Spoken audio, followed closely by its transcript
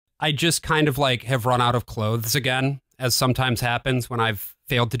I just kind of like have run out of clothes again, as sometimes happens when I've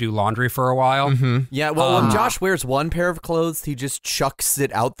failed to do laundry for a while. Yeah, well, when Josh wears one pair of clothes, he just chucks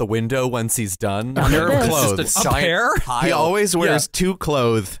it out the window once he's done. A pair of clothes. Just A pair? pile. He always wears two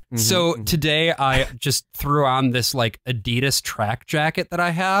clothes. So today I just threw on this like Adidas track jacket that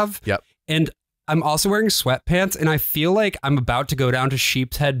I have. Yep. And I'm also wearing sweatpants, and I feel like I'm about to go down to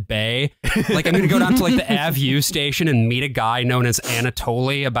Sheepshead Bay. Like I'm going to go down to like the AvU station and meet a guy known as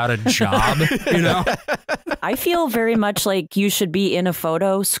Anatoly about a job, you know? I feel very much like you should be in a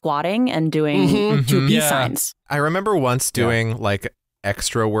photo squatting and doing two peace signs. I remember once doing like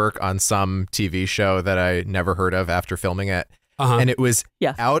extra work on some TV show that I never heard of after filming it. And it was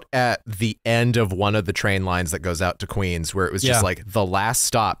out at the end of one of the train lines that goes out to Queens, where it was just like the last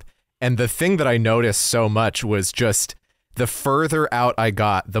stop. And the thing that I noticed so much was just the further out I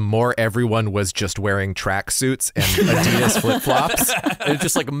got, the more everyone was just wearing tracksuits and Adidas flip-flops. And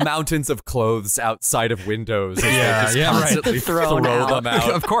just like mountains of clothes outside of windows. Yeah, just constantly throw them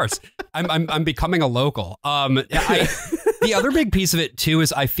out. Of course. I'm becoming a local. The other big piece of it too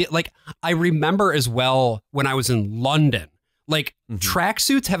is I feel like I remember as well when I was in London. Like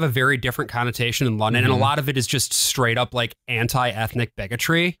tracksuits have a very different connotation in London, and a lot of it is just straight up like anti-ethnic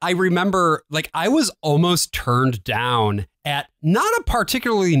bigotry. I remember like I was almost turned down at not a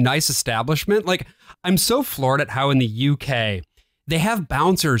particularly nice establishment. Like I'm so floored at how in the UK they have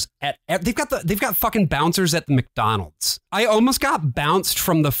bouncers at they've got fucking bouncers at the McDonald's. I almost got bounced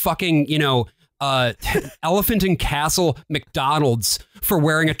from the fucking, you know, Elephant and Castle McDonald's for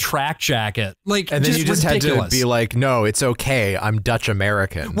wearing a track jacket. Like, and then you just ridiculous. had to be like, no, it's okay. I'm Dutch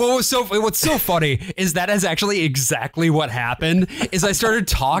American. Well, what's so funny is that is actually exactly what happened. Is I started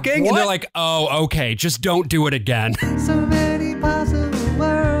talking and they're like, oh, okay, just don't do it again. So many possible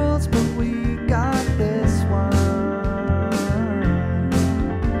worlds, but we got this one.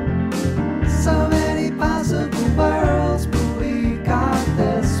 So many possible worlds, but we got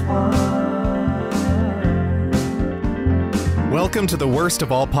this one. Welcome to the Worst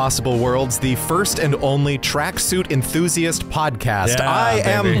of All Possible Worlds, the first and only tracksuit enthusiast podcast. Yeah, I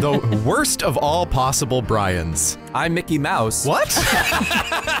am baby. the worst of all possible Brians. I'm Mickey Mouse. What?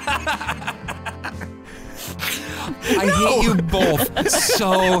 I hate you both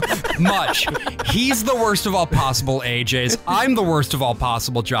so much. He's the worst of all possible AJs. I'm the worst of all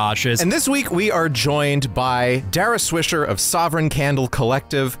possible Joshes. And this week we are joined by Dara Swisher of Sovereign Candle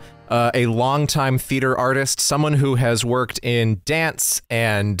Collective, a longtime theater artist, someone who has worked in dance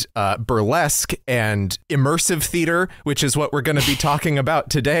and burlesque and immersive theater, which is what we're going to be talking about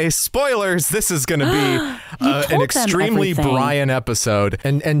today. Spoilers, this is going to be an extremely Brian episode.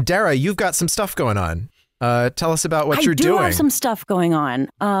 And Dara, you've got some stuff going on. Tell us about what you're doing. I do have some stuff going on.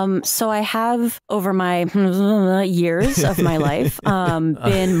 So I have, over my years of my life,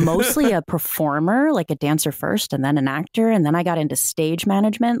 been mostly a performer, like a dancer first, and then an actor. And then I got into stage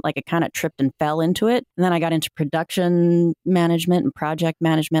management, like I kind of tripped and fell into it. And then I got into production management and project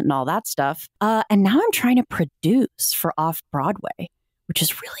management and all that stuff. And now I'm trying to produce for off-Broadway, which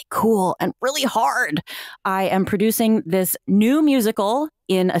is really cool and really hard. I am producing this new musical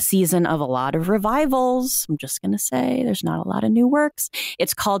in a season of a lot of revivals. I'm just going to say there's not a lot of new works.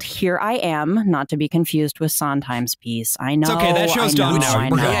 It's called Here I Am, not to be confused with Sondheim's piece. I know. It's okay, that show's done now.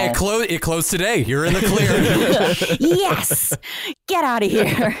 Yeah, it closed today. You're in the clear. Yes. Get out of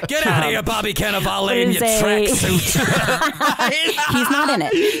here. Get out of here, Bobby Cannavale, in your tracksuit. He's not in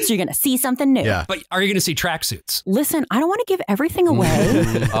it. So you're going to see something new. Yeah. But are you going to see tracksuits? Listen, I don't want to give everything away.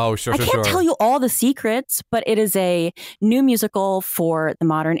 Oh, sure, I can't tell you all the secrets, but it is a new musical for the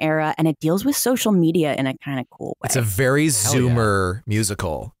modern era, and it deals with social media in a kind of cool way. It's a very Zoomer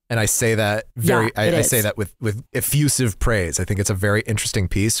musical. And I say that I say that with effusive praise. I think it's a very interesting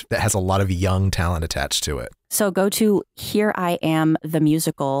piece that has a lot of young talent attached to it. So go to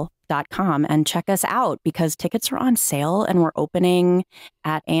hereiamthemusical.com and check us out, because tickets are on sale and we're opening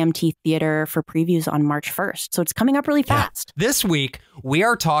at AMT Theater for previews on March 1st. So it's coming up really fast. This week, we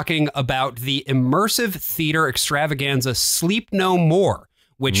are talking about the immersive theater extravaganza Sleep No More,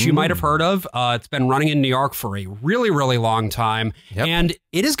 which you might have heard of. It's been running in New York for a really, really long time. Yep. And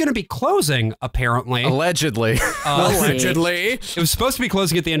it is going to be closing, apparently. Allegedly. Allegedly. It was supposed to be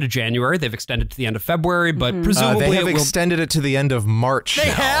closing at the end of January. They've extended it to the end of February, but presumably they have it will... extended it to the end of March. They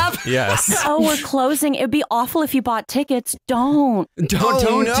now. have? Yes. Oh, we're closing. It'd be awful if you bought tickets. Don't. Don't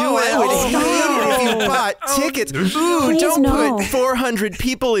do it. I would hate it if you bought tickets. Ooh, Please don't no. put 400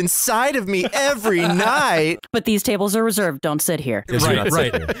 people inside of me every night. But these tables are reserved. Don't sit here.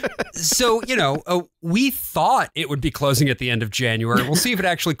 Right. So, you know, we thought it would be closing at the end of January. We'll see if it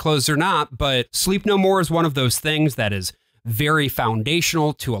actually closed or not, but Sleep No More is one of those things that is very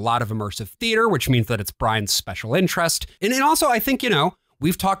foundational to a lot of immersive theater, which means that it's Brian's special interest. And also, I think,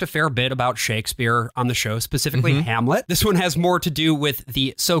 we've talked a fair bit about Shakespeare on the show, specifically Hamlet. This one has more to do with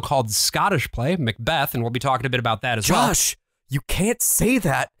the so-called Scottish play, Macbeth, and we'll be talking a bit about that as well. Josh, you can't say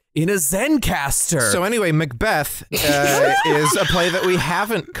that in a Zencaster. So anyway, Macbeth is a play that we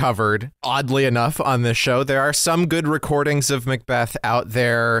haven't covered, oddly enough, on this show. There are some good recordings of Macbeth out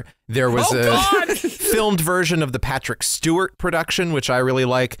there. There was a filmed version of the Patrick Stewart production, which I really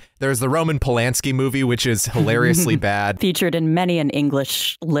like. There's the Roman Polanski movie, which is hilariously bad. Featured in many an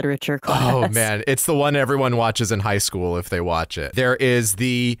English literature class. Oh, man. It's the one everyone watches in high school if they watch it. There is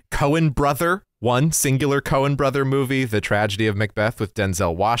the Coen brother, one singular Coen brother movie, The Tragedy of Macbeth with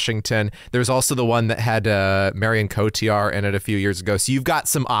Denzel Washington. There's also the one that had Marion Cotillard in it a few years ago. So you've got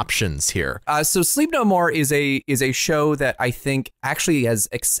some options here. So Sleep No More is a show that I think actually has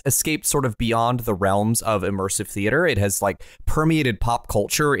escaped sort of beyond the realms of immersive theater. It has like permeated pop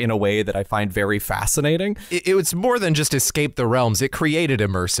culture in a way that I find very fascinating. It was more than just escape the realms. It created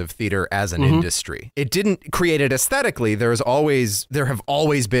immersive theater as an industry. It didn't create it aesthetically. There have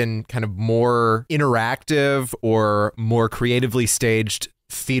always been kind of more interactive or more creatively staged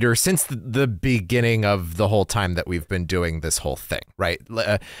theater since the beginning of the whole time that we've been doing this whole thing, right?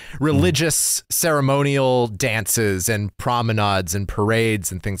 Religious ceremonial dances and promenades and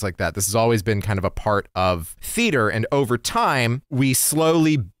parades and things like that. This has always been kind of a part of theater. And over time, we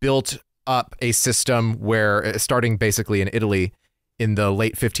slowly built up a system where, starting basically in Italy in the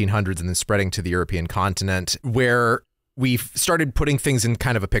late 1500s and then spreading to the European continent, where we started putting things in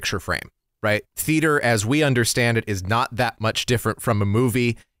kind of a picture frame. Right? Theater, as we understand it, is not that much different from a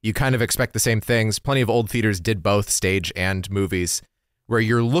movie. You kind of expect the same things. Plenty of old theaters did both stage and movies, where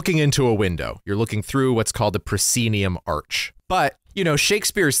you're looking into a window. You're looking through what's called the proscenium arch. But,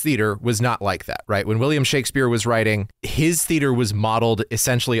 Shakespeare's theater was not like that, right? When William Shakespeare was writing, his theater was modeled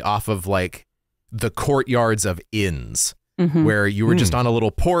essentially off of like the courtyards of inns, where you were just on a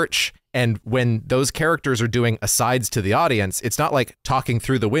little porch. And when those characters are doing asides to the audience, it's not like talking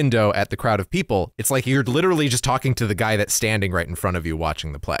through the window at the crowd of people. It's like you're literally just talking to the guy that's standing right in front of you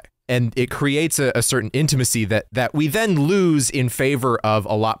watching the play. And it creates a certain intimacy that we then lose in favor of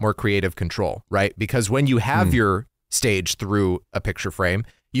a lot more creative control, right? Because when you have your stage through a picture frame,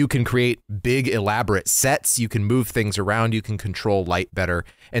 you can create big, elaborate sets. You can move things around. You can control light better.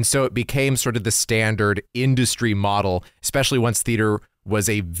 And so it became sort of the standard industry model, especially once theater was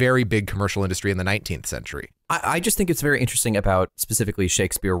a very big commercial industry in the 19th century. I just think it's very interesting about specifically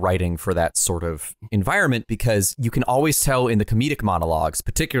Shakespeare writing for that sort of environment, because you can always tell in the comedic monologues,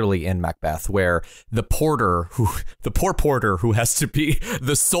 particularly in Macbeth, where the poor porter who has to be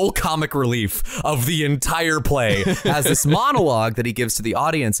the sole comic relief of the entire play has this monologue that he gives to the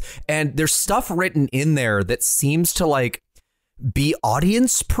audience. And there's stuff written in there that seems to like be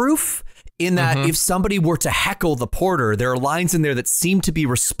audience proof. In that if somebody were to heckle the porter, there are lines in there that seem to be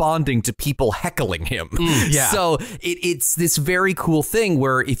responding to people heckling him. So it's this very cool thing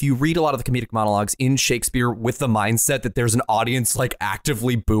where if you read a lot of the comedic monologues in Shakespeare with the mindset that there's an audience like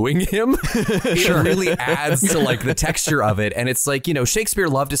actively booing him, it really adds to like the texture of it. And it's like, Shakespeare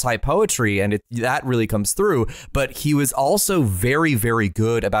loved his high poetry and that really comes through. But he was also very, very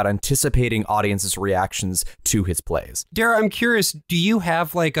good about anticipating audiences' reactions to his plays. Dara, I'm curious, do you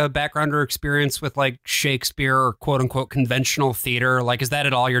have like a background or experience with like Shakespeare or quote unquote conventional theater? Like, is that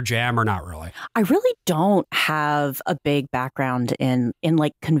at all your jam or not really? I really don't have a big background in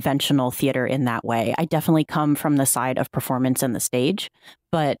like conventional theater in that way. I definitely come from the side of performance and the stage,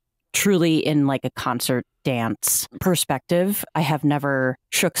 but truly in like a concert dance perspective, I have never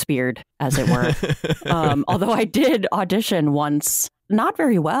Shakespeared, as it were. Although I did audition once, not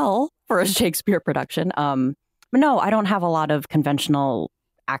very well, for a Shakespeare production. But no, I don't have a lot of conventional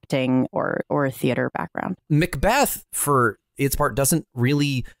acting or theater background. Macbeth, for its part, doesn't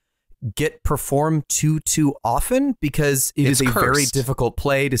really get performed too often because it's a very difficult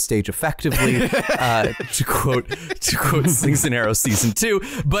play to stage effectively. To quote Slings and Arrows season 2,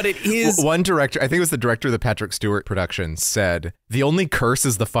 but it is one director. I think it was the director of the Patrick Stewart production said the only curse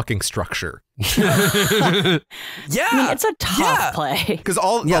is the fucking structure. I mean, it's a tough play because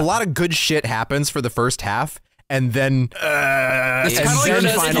a lot of good shit happens for the first half. And then,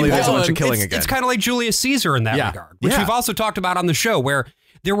 finally, there's a bunch of killing again. It's kind of like Julius Caesar in that regard, which we've also talked about on the show, where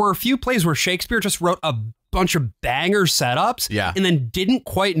there were a few plays where Shakespeare just wrote a bunch of banger setups and then didn't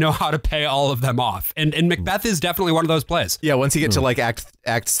quite know how to pay all of them off. And Macbeth is definitely one of those plays. Yeah, once you get to like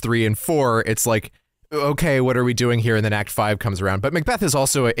acts 3 and 4, it's like, okay, what are we doing here? And then Act 5 comes around. But Macbeth is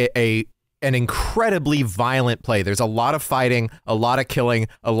also a an incredibly violent play. There's a lot of fighting, a lot of killing,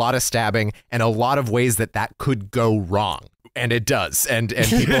 a lot of stabbing, and a lot of ways that could go wrong. And it does. And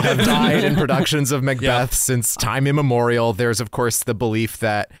people have died in productions of Macbeth since time immemorial. There's, of course, the belief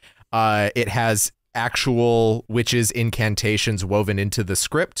that it has actual witches' incantations woven into the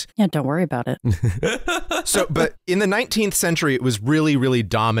script. Yeah, don't worry about it. But in the 19th century, it was really, really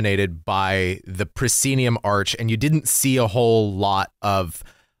dominated by the proscenium arch, and you didn't see a whole lot of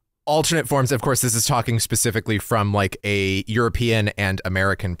alternate forms. Of course, this is talking specifically from like a European and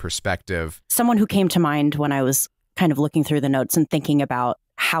American perspective. Someone who came to mind when I was kind of looking through the notes and thinking about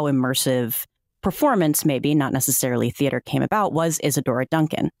how immersive performance, maybe not necessarily theater, came about was Isadora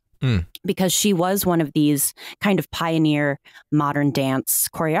Duncan. Because she was one of these kind of pioneer modern dance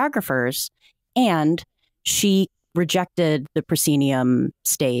choreographers, and she rejected the proscenium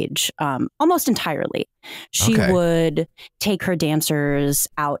stage almost entirely. She would take her dancers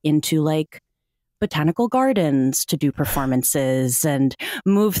out into like botanical gardens to do performances and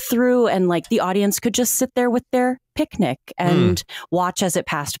move through, and like the audience could just sit there with their picnic and watch as it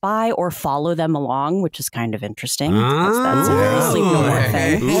passed by or follow them along, which is kind of interesting. That's a very Sleep No More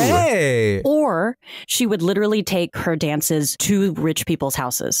thing. Hey. Or she would literally take her dances to rich people's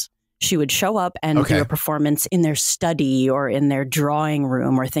houses. She would show up and do a performance in their study or in their drawing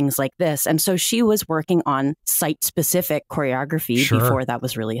room or things like this. And so she was working on site-specific choreography before that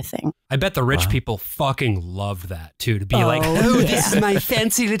was really a thing. I bet the rich people fucking love that, too, to be like, this is my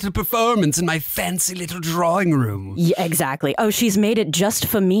fancy little performance in my fancy little drawing room. Yeah, exactly. Oh, she's made it just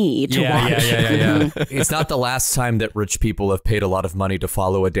for me to watch. Yeah. It's not the last time that rich people have paid a lot of money to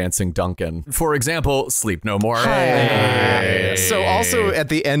follow a dancing Duncan. For example, Sleep No More. Hey. So also at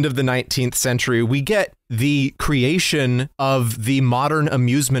the end of the 19th century, we get the creation of the modern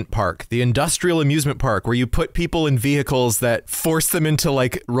amusement park, the industrial amusement park, where you put people in vehicles that force them into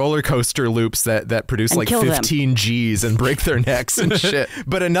like roller coaster loops that produce like 15 Gs and break their necks and shit.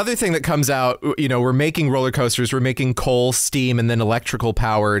 But another thing that comes out, you know, we're making roller coasters, we're making coal, steam, and then electrical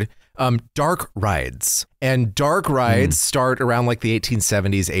powered dark rides. And dark rides start around like the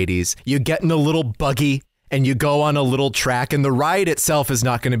 1870s, 80s. You get in a little buggy and you go on a little track, and the ride itself is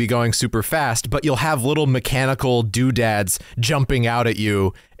not going to be going super fast, but you'll have little mechanical doodads jumping out at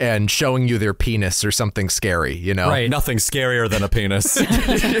you and showing you their penis or something scary, you know? Right. Nothing scarier than a penis.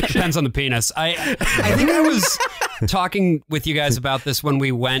 Depends on the penis. I think I was talking with you guys about this when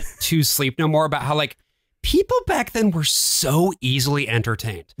we went to Sleep No More, about how like people back then were so easily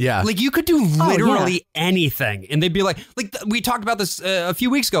entertained. Yeah. Like you could do literally anything. And they'd be like we talked about this a few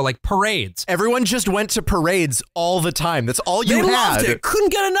weeks ago, like parades. Everyone just went to parades all the time. That's all you had. They loved it.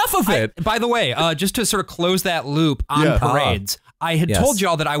 Couldn't get enough of it. By the way, just to sort of close that loop on parades, I had told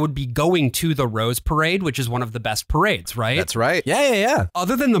y'all that I would be going to the Rose Parade, which is one of the best parades, right? That's right. Yeah.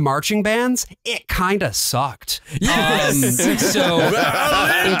 Other than the marching bands, it kind of sucked. Yes. So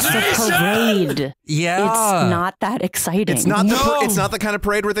It's a parade. Yeah. It's not that exciting. It's not it's not the kind of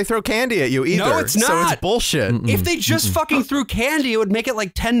parade where they throw candy at you either. No, it's not. So it's bullshit. If they just fucking threw candy, it would make it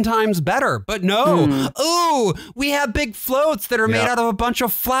like 10 times better. But no. Ooh, we have big floats that are made out of a bunch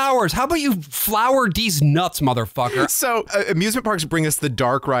of flowers. How about you flower these nuts, motherfucker? So amusement parks bring us the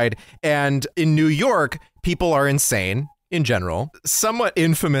dark ride, and in New York, people are insane in general. Somewhat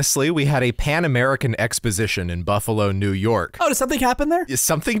infamously, we had a Pan-American exposition in Buffalo, New York. Oh, did something happen there?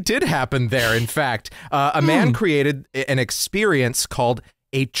 Something did happen there, in fact. A man created an experience called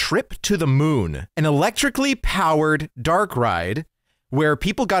a trip to the moon, an electrically powered dark ride where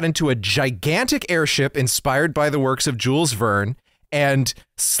people got into a gigantic airship inspired by the works of Jules Verne and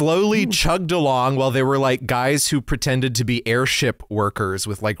slowly chugged along while there were like guys who pretended to be airship workers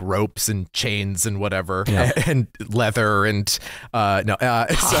with like ropes and chains and whatever and leather and what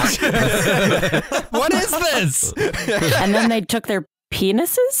is this? And then they took their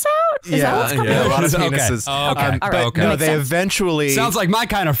penises out? Is that what's coming a out? lot of penises. Okay. All right. No, they sense. eventually... Sounds like my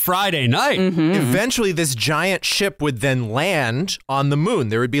kind of Friday night. Eventually, this giant ship would then land on the moon.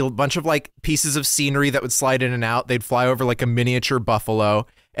 There would be a bunch of like pieces of scenery that would slide in and out. They'd fly over like a miniature buffalo,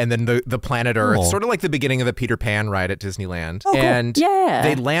 and then the planet Earth, sort of like the beginning of the Peter Pan ride at Disneyland. Oh, cool. And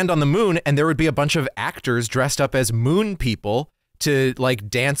they'd land on the moon, and there would be a bunch of actors dressed up as moon people to like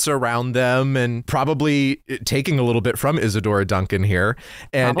dance around them, and probably taking a little bit from Isadora Duncan here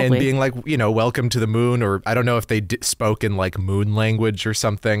and being like, you know, welcome to the moon, or I don't know if they spoke in like moon language or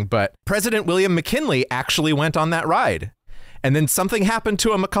something, but President William McKinley actually went on that ride. And then something happened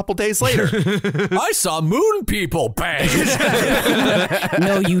to him a couple days later. I saw moon people. Bang.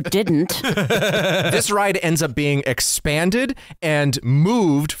 No, you didn't. This ride ends up being expanded and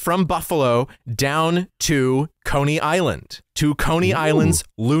moved from Buffalo down to Coney Island, to Coney Island's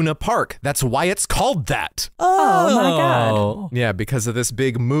Luna Park. That's why it's called that. Oh my God. Yeah, because of this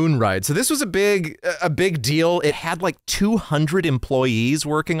big moon ride. So this was a big deal. It had like 200 employees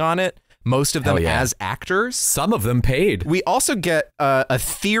working on it, most of them as actors. Some of them paid. We also get a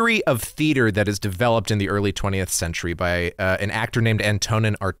theory of theater that is developed in the early 20th century by an actor named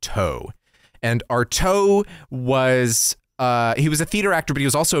Antonin Artaud. And Artaud was... he was a theater actor, but he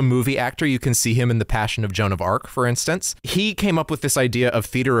was also a movie actor. You can see him in The Passion of Joan of Arc, for instance. He came up with this idea of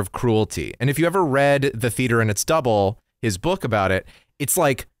theater of cruelty. And if you ever read The Theater and Its Double, his book about it, it's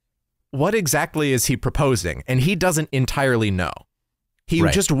like, what exactly is he proposing? And he doesn't entirely know. He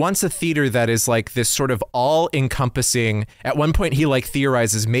just wants a theater that is like this sort of all-encompassing. At one point, he like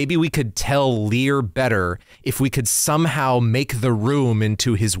theorizes maybe we could tell Lear better if we could somehow make the room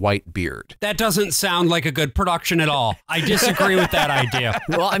into his white beard. That doesn't sound like a good production at all. I disagree with that idea.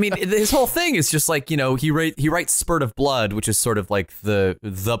 Well, I mean, his whole thing is just like, you know, he writes Spurt of Blood, which is sort of like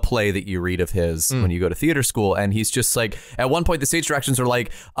the play that you read of his when you go to theater school. And he's just like, at one point, the stage directions are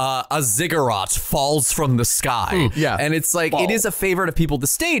like, a ziggurat falls from the sky. Yeah. And it's like, it is a favorite of people to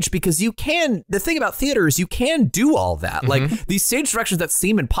stage because you can, the thing about theater is you can do all that. Like these stage directions that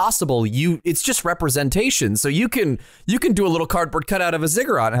seem impossible, it's just representation. So you can do a little cardboard cutout of a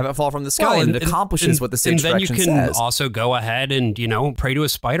ziggurat and have it fall from the sky, and it accomplishes what the stage direction says. And then you can also go ahead and, you know, pray to a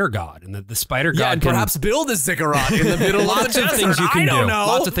spider god, and the spider god and perhaps build a ziggurat in the middle of the desert. Things you can do. Know.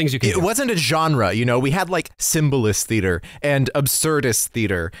 Lots of things you can do. It wasn't a genre, you know. We had like symbolist theater and absurdist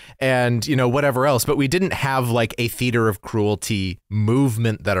theater and, you know, whatever else, but we didn't have like a theater of cruelty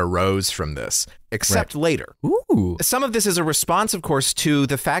movement that arose from this, except later. Ooh. Some of this is a response, of course, to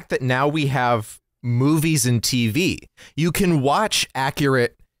the fact that now we have movies and TV. You can watch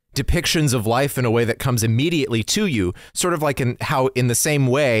accurate depictions of life in a way that comes immediately to you, sort of like in the same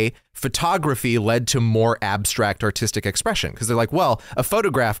way photography led to more abstract artistic expression, because they're like, well, a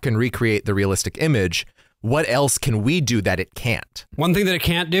photograph can recreate the realistic image. What else can we do that it can't? One thing that it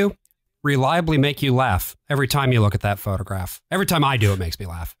can't do, reliably make you laugh every time you look at that photograph. Every time I do, it makes me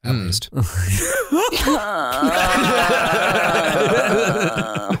laugh, at least.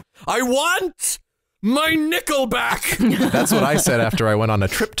 I want my nickel back. That's what I said after I went on a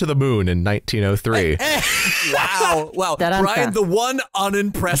trip to the moon in 1903. Wow. Brian, the one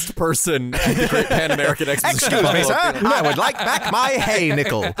unimpressed person at the Great Pan American Exposition. Excuse me, sir. I would like back my hay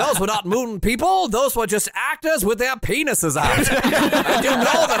nickel. Those were not moon people. Those were just actors with their penises out. And you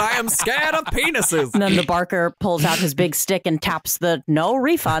know that I am scared of penises. And then the barker pulls out his big stick and taps the no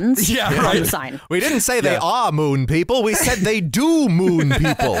refunds on the sign. We didn't say they are moon people. We said they do moon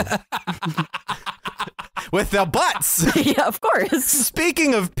people. With their butts. Yeah, of course.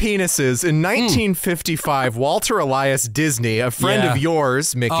 Speaking of penises, in 1955, Walter Elias Disney, a friend of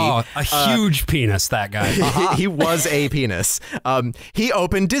yours, Mickey. Oh, a huge penis, that guy. He was a penis. He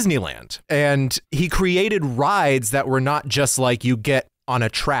opened Disneyland, and he created rides that were not just like you get on a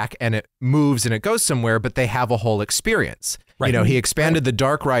track and it moves and it goes somewhere, but they have a whole experience. Right. You know, he expanded the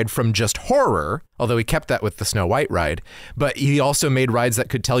dark ride from just horror, although he kept that with the Snow White ride, but he also made rides that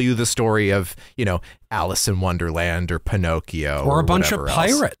could tell you the story of, you know, Alice in Wonderland or Pinocchio. Or a bunch of else.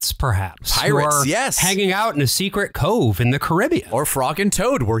 Pirates, perhaps. Pirates, yes. Hanging out in a secret cove in the Caribbean. Or Frog and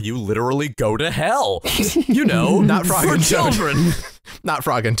Toad, where you literally go to hell. You know, not Frog for and children. Toad. Not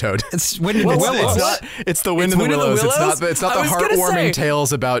Frog and Toad. It's Wind in the Willows. It's the Wind in the Willows. It's not the heartwarming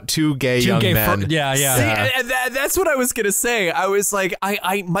tales about two gay young men. Yeah. See, and that's what I was going to say. I was like,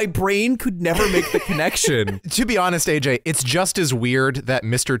 my brain could never make the connection. To be honest, AJ, it's just as weird that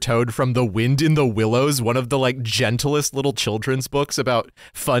Mr. Toad from The Wind in the Willows, one of the like gentlest little children's books about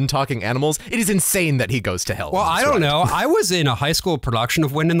fun talking animals, it is insane that he goes to hell. Well, I don't know. I was in a high school production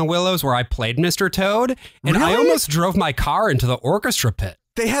of Wind in the Willows where I played Mr. Toad, and I almost drove my car into the orchestra pit.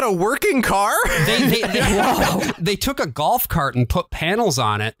 They had a working car? They took a golf cart and put panels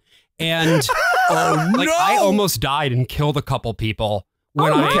on it, and I almost died and killed a couple people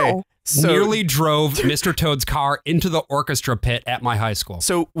when I nearly drove Mr. Toad's car into the orchestra pit at my high school.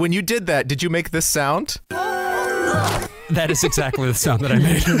 So when you did that, did you make this sound? That is exactly the sound that I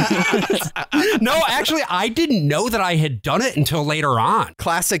made. No, actually, I didn't know that I had done it until later on.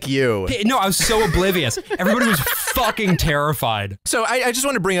 Classic you. No, I was so oblivious. Everybody was fucking terrified. So I just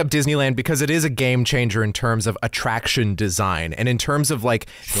want to bring up Disneyland because it is a game changer in terms of attraction design and in terms of like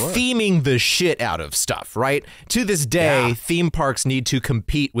theming the shit out of stuff, right? To this day, theme parks need to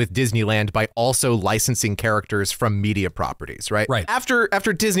compete with Disneyland by also licensing characters from media properties, right? Right. After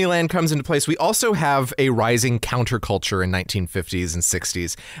Disneyland comes into place, we also have a rising counterculture in 1950s and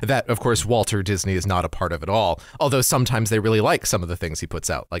 60s that, of course, Walter Disney is not a part of at all, although sometimes they really like some of the things he puts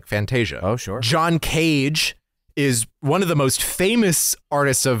out, like Fantasia. Oh, sure. John Cage is one of the most famous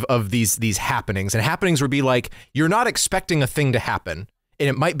artists of these happenings, and happenings would be like, you're not expecting a thing to happen, and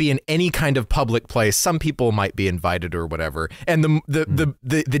it might be in any kind of public place. Some people might be invited or whatever, and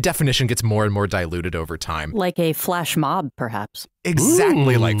the definition gets more and more diluted over time. Like a flash mob, perhaps.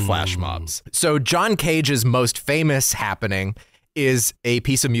 Exactly like flash mobs. So John Cage's most famous happening is a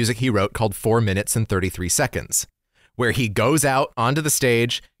piece of music he wrote called 4 minutes and 33 seconds. Where he goes out onto the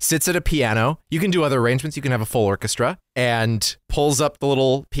stage, sits at a piano. You can do other arrangements. You can have a full orchestra, and pulls up the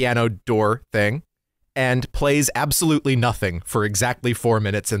little piano door thing and plays absolutely nothing for exactly 4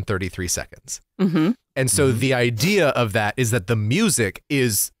 minutes and 33 seconds. Mm-hmm. And so the idea of that is that the music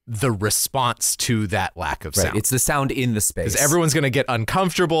is the response to that lack of sound. It's the sound in the space. Because everyone's going to get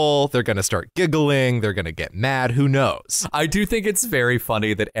uncomfortable. They're going to start giggling. They're going to get mad. Who knows? I do think it's very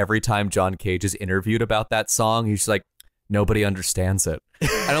funny that every time John Cage is interviewed about that song, he's like, nobody understands it.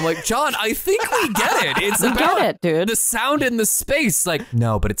 And I'm like, John, I think we get it. It's about get it, dude. The sound in the space. Like,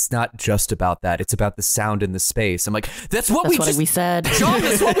 no, but it's not just about that. It's about the sound in the space. I'm like, that's what we said. John,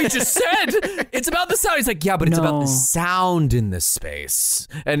 that's what we just said. It's about the sound. He's like, yeah, but it's about the sound in the space.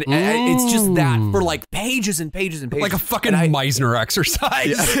 And it's just that for like pages and pages and pages. Like a fucking Meisner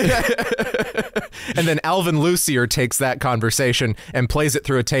exercise. And then Alvin Lucier takes that conversation and plays it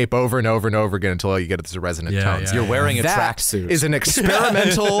through a tape over and over and over again until you get its resonant tones. You're wearing a That tracksuit. is an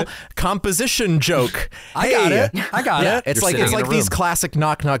experimental composition joke. I got it. It's You're like these classic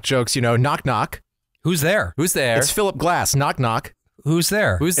knock knock jokes, you know, knock knock. Who's there? Who's there? It's Philip Glass, knock knock. Who's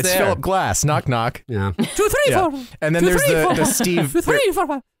there? Who's It's there? Philip Glass, knock knock. Yeah. 2, 3, 4. And then there's the Steve 2, 3, 4,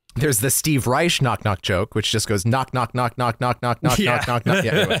 5. There's the Steve Reich knock knock joke, which just goes knock knock knock knock knock knock knock knock knock knock.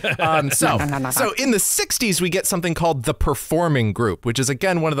 Yeah, anyway. So in the 60s we get something called the performing group, which is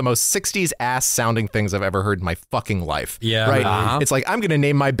again one of the most 60s ass sounding things I've ever heard in my fucking life. Yeah. Right. It's like, I'm gonna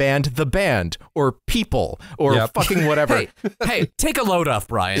name my band The Band or People or fucking whatever. Hey, take a load off,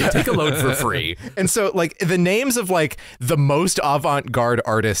 Brian. Take a load for free. And so like the names of like the most avant-garde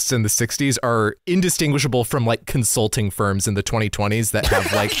artists in the 60s are indistinguishable from like consulting firms in the 2020s that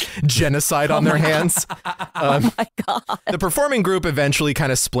have like genocide on their hands. Oh my God. The performing group eventually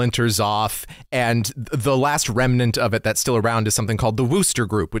kind of splinters off, and the last remnant of it that's still around is something called the Wooster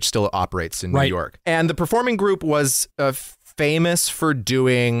Group, which still operates in New York. And the performing group was famous for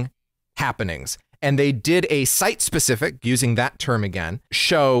doing happenings. And they did a site-specific, using that term again,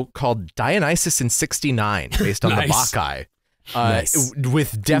 show called Dionysis in 69, based on the Bacchae.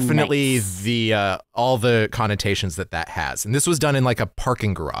 With definitely the all the connotations that has. And this was done in like a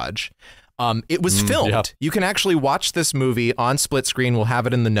parking garage. It was filmed. Yep. You can actually watch this movie on split screen. We'll have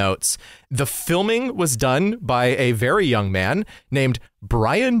it in the notes. The filming was done by a very young man named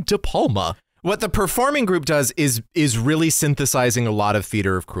Brian De Palma. What the performing group does is really synthesizing a lot of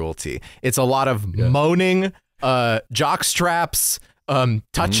theater of cruelty. It's a lot of moaning, jock straps,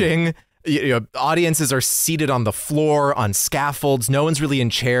 touching. You know, audiences are seated on the floor, on scaffolds. No one's really in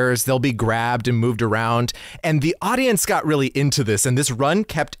chairs. They'll be grabbed and moved around. And the audience got really into this. And this run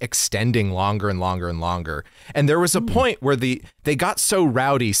kept extending longer and longer and longer. And there was a point where they got so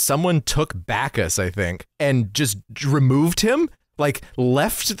rowdy, someone took Bacchus, I think, and just removed him. Like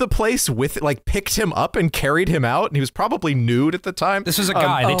left the place with, like picked him up and carried him out, and he was probably nude at the time. This was a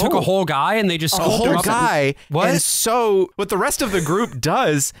guy. They took a whole guy and they just scooped him up. What? And so what the rest of the group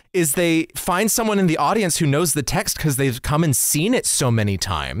does is they find someone in the audience who knows the text because they've come and seen it so many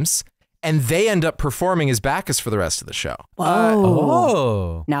times, and they end up performing as Bacchus for the rest of the show.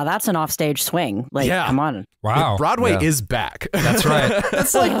 Whoa. Now that's an offstage swing. Like, come on. Wow. Broadway is back. That's right.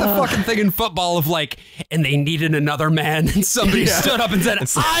 That's like the fucking thing in football of like, and they needed another man, and somebody stood up and said,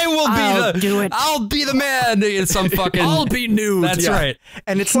 I'll be the man. It's some fucking I'll be nude. That's right.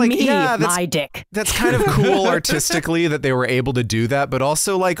 And it's like, that's my dick. That's kind of cool artistically that they were able to do that, but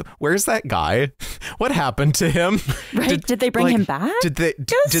also like, where's that guy? What happened to him? Right? Did they bring him back? Did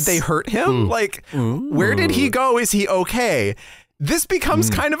they hurt him? Like, where did he go? Is he okay? this becomes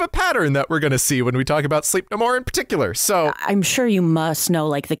kind of a pattern that we're going to see when we talk about Sleep No More in particular. So I'm sure you must know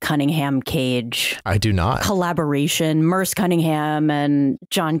like the Cunningham Cage. I do not. Collaboration, Merce Cunningham and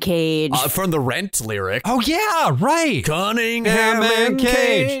John Cage. From the Rent lyric. Oh, yeah, right. Cunningham and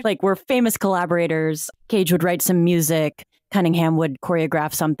Cage. Like, we're famous collaborators. Cage would write some music. Cunningham would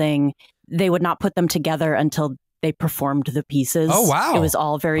choreograph something. They would not put them together until they performed the pieces. Oh, wow. It was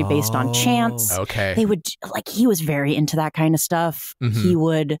all very based on chance. Okay. They would, like, he was very into that kind of stuff. He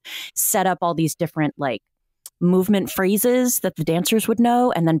would set up all these different, like, movement phrases that the dancers would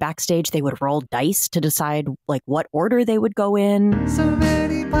know, and then backstage they would roll dice to decide like what order they would go in. So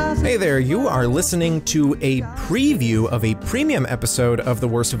many possible Hey there, you are listening to a preview of a premium episode of The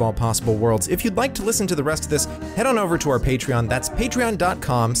Worst of All Possible Worlds. If you'd like to listen to the rest of this, head on over to our Patreon. That's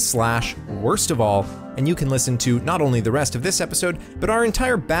patreon.com/worstofall. And you can listen to not only the rest of this episode, but our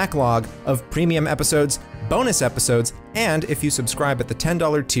entire backlog of premium episodes, bonus episodes, and if you subscribe at the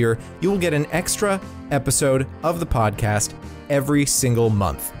 $10 tier, you will get an extra episode of the podcast every single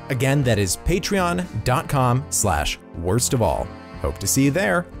month. Again, that is patreon.com/worstofall. Hope to see you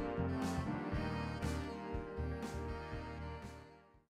there.